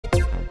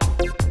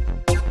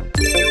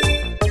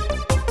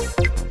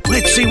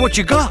See what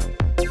you got.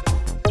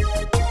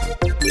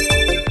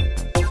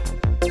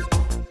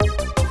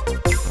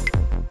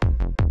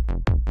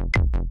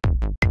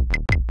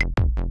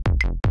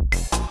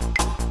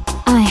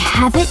 I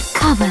have it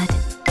covered.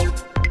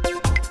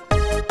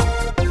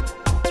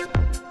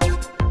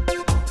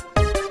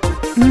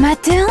 Ma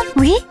turn,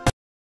 oui?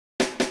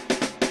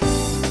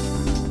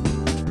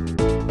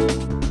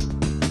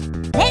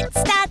 Let's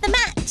start the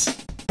match.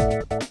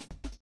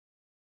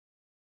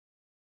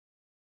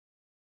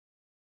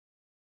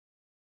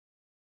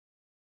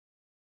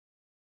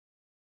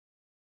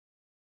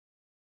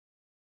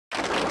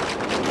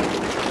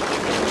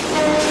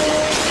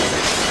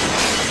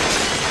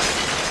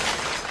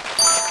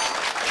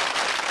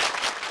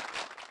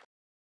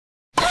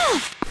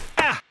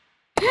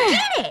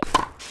 Get it!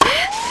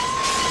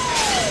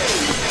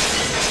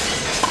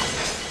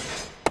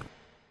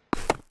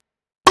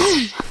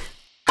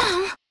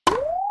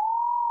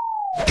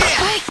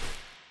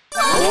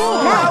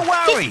 No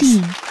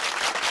worries.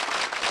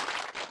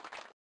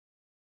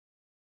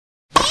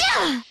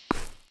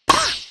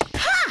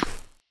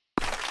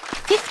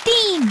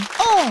 15.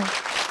 Oh!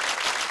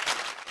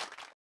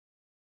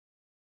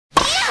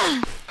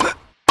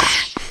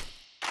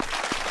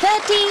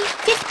 30,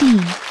 15.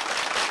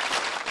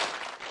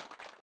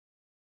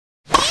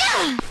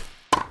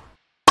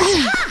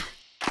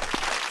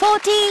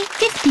 40,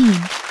 15.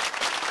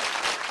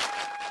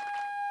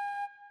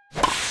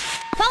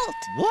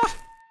 Fault! What?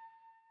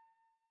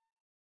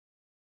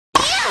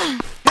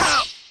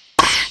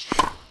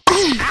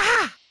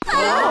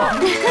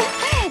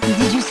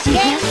 Did you see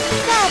Game that?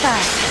 server.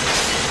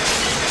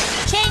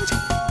 Change.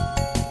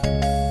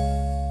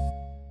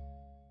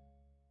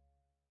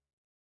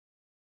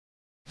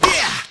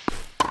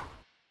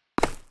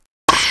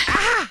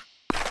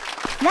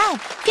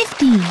 Love,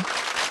 15.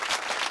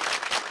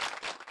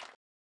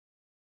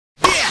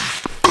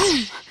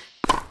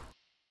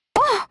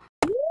 Oh!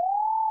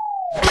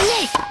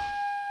 Allez!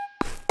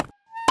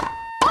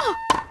 Oh!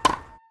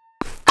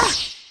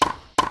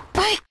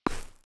 Bye!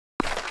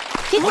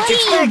 What you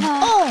expect?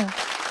 Oh!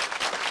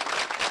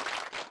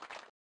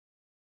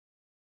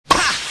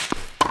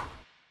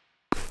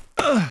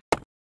 Ugh.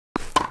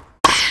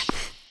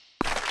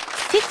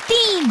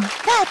 15,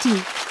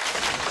 30.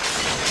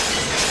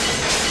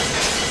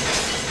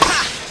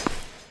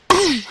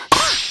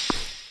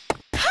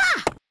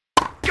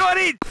 Got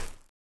it.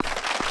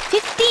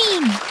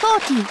 15,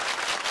 40.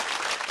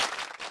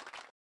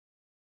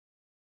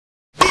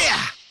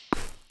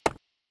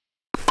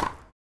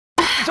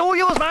 It's all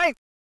yours, mate.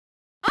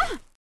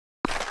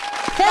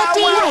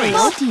 30, worries.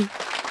 40.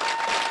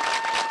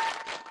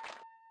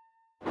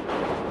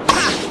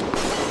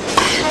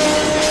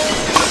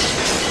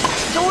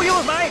 It's all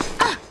yours, mate.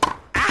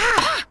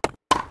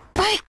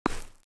 Bye!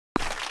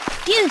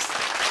 Deuce!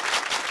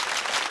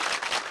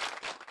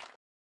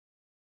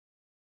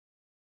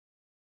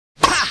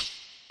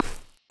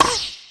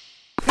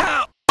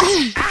 Now.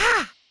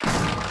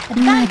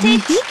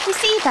 Advantage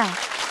receiver.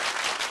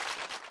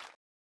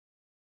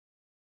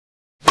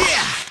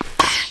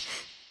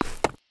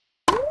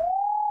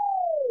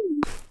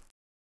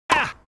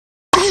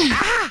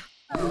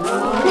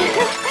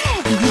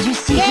 Did you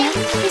see Game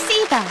that?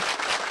 receiver.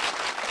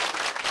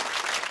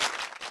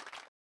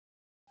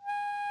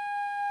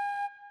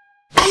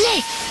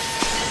 Allez!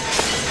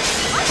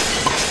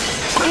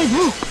 Et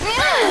vous?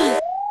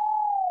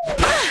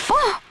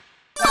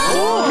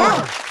 Oh! Là,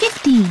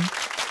 15.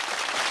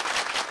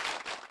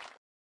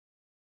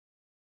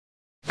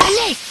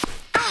 Allez!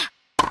 Ah!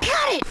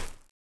 Got it!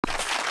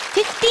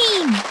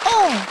 15.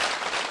 Oh!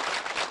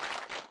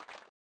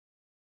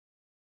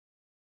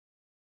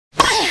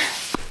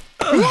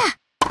 Là!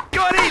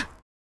 Got it.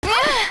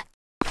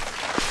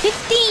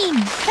 15.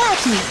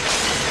 30.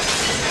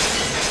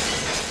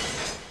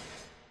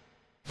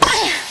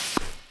 Hey!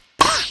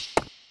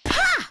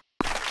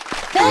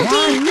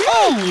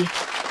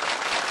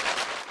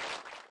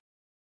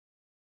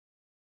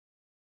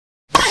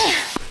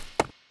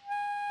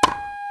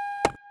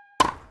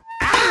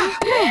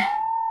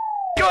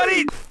 Got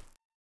it.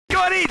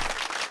 Got it.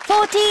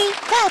 40,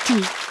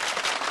 30.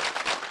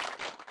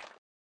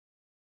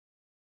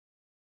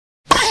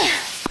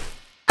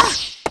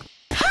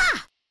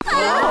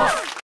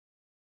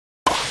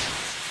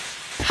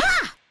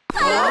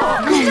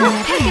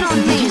 Stop picking on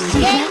me.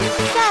 Game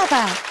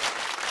server.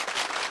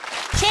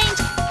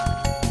 Change.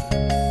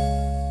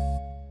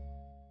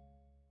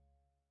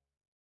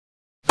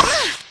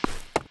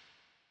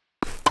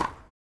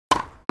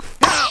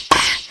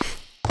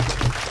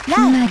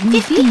 Là,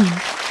 15.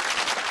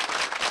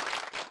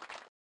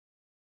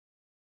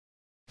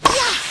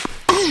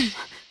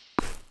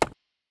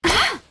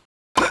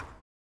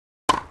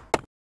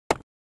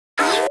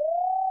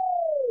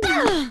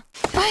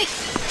 Bye.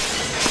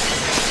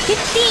 15.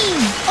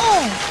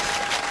 Oh!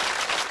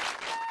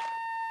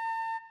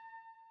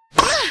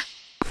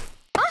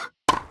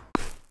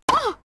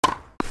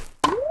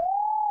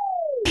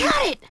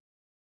 Got it.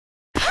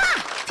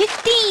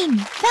 15.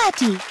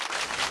 30.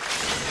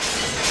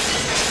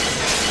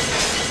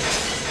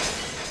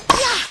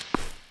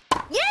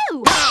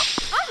 You!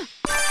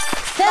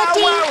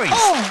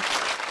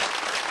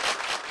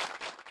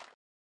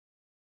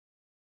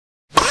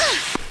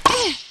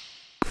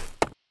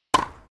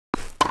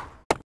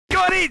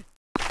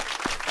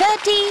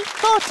 30,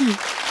 40.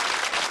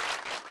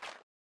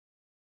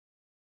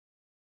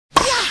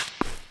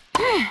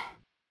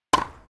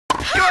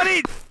 Got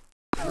it!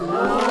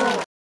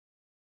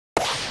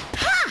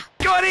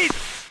 Got it!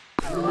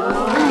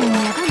 I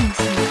never miss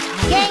you.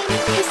 Game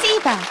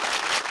receiver.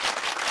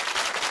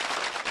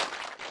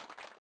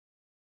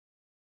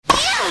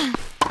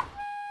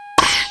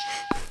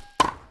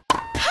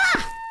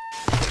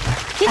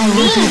 15, I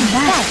want it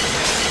back.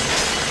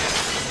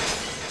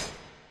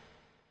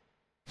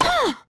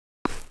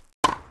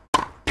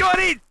 Got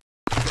it!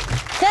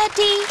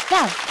 30,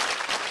 love.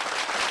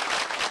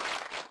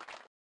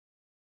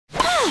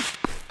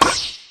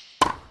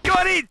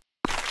 Got it!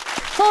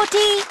 40,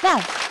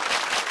 love.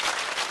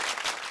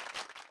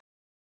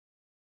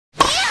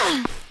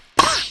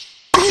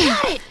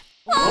 Got it.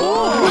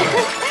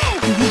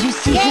 Did you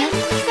see Game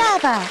that?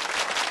 server.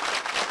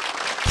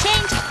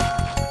 Change.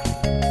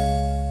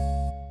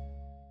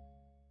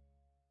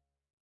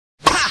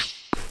 Ha!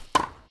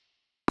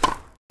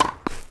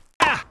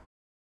 Ah!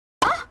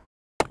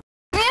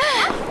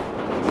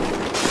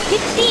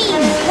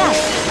 15, love.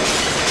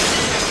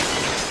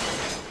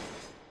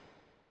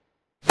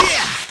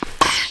 Yeah!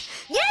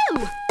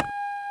 You.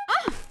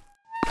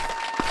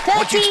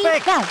 'What you 30,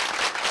 expect? love.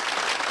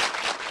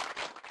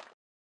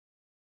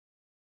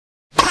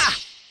 Ha!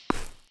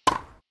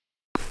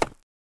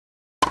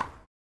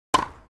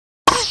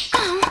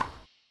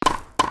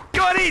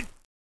 Got it!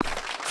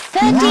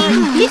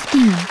 30,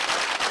 15.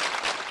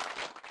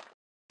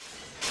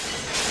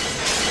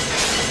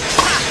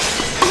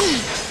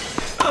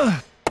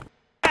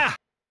 Ah!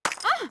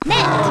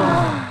 Net.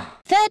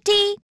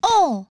 30,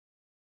 all.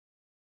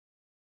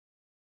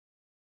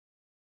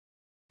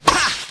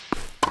 Ha!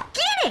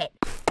 Get it.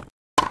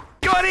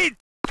 Got it!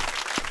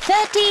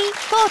 30,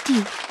 40.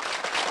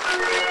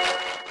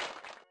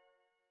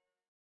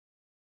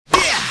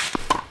 Yeah!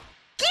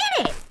 Get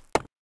it.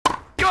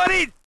 Got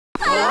it!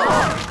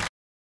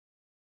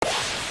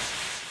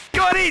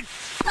 Got it!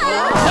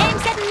 Game,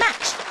 set,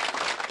 match.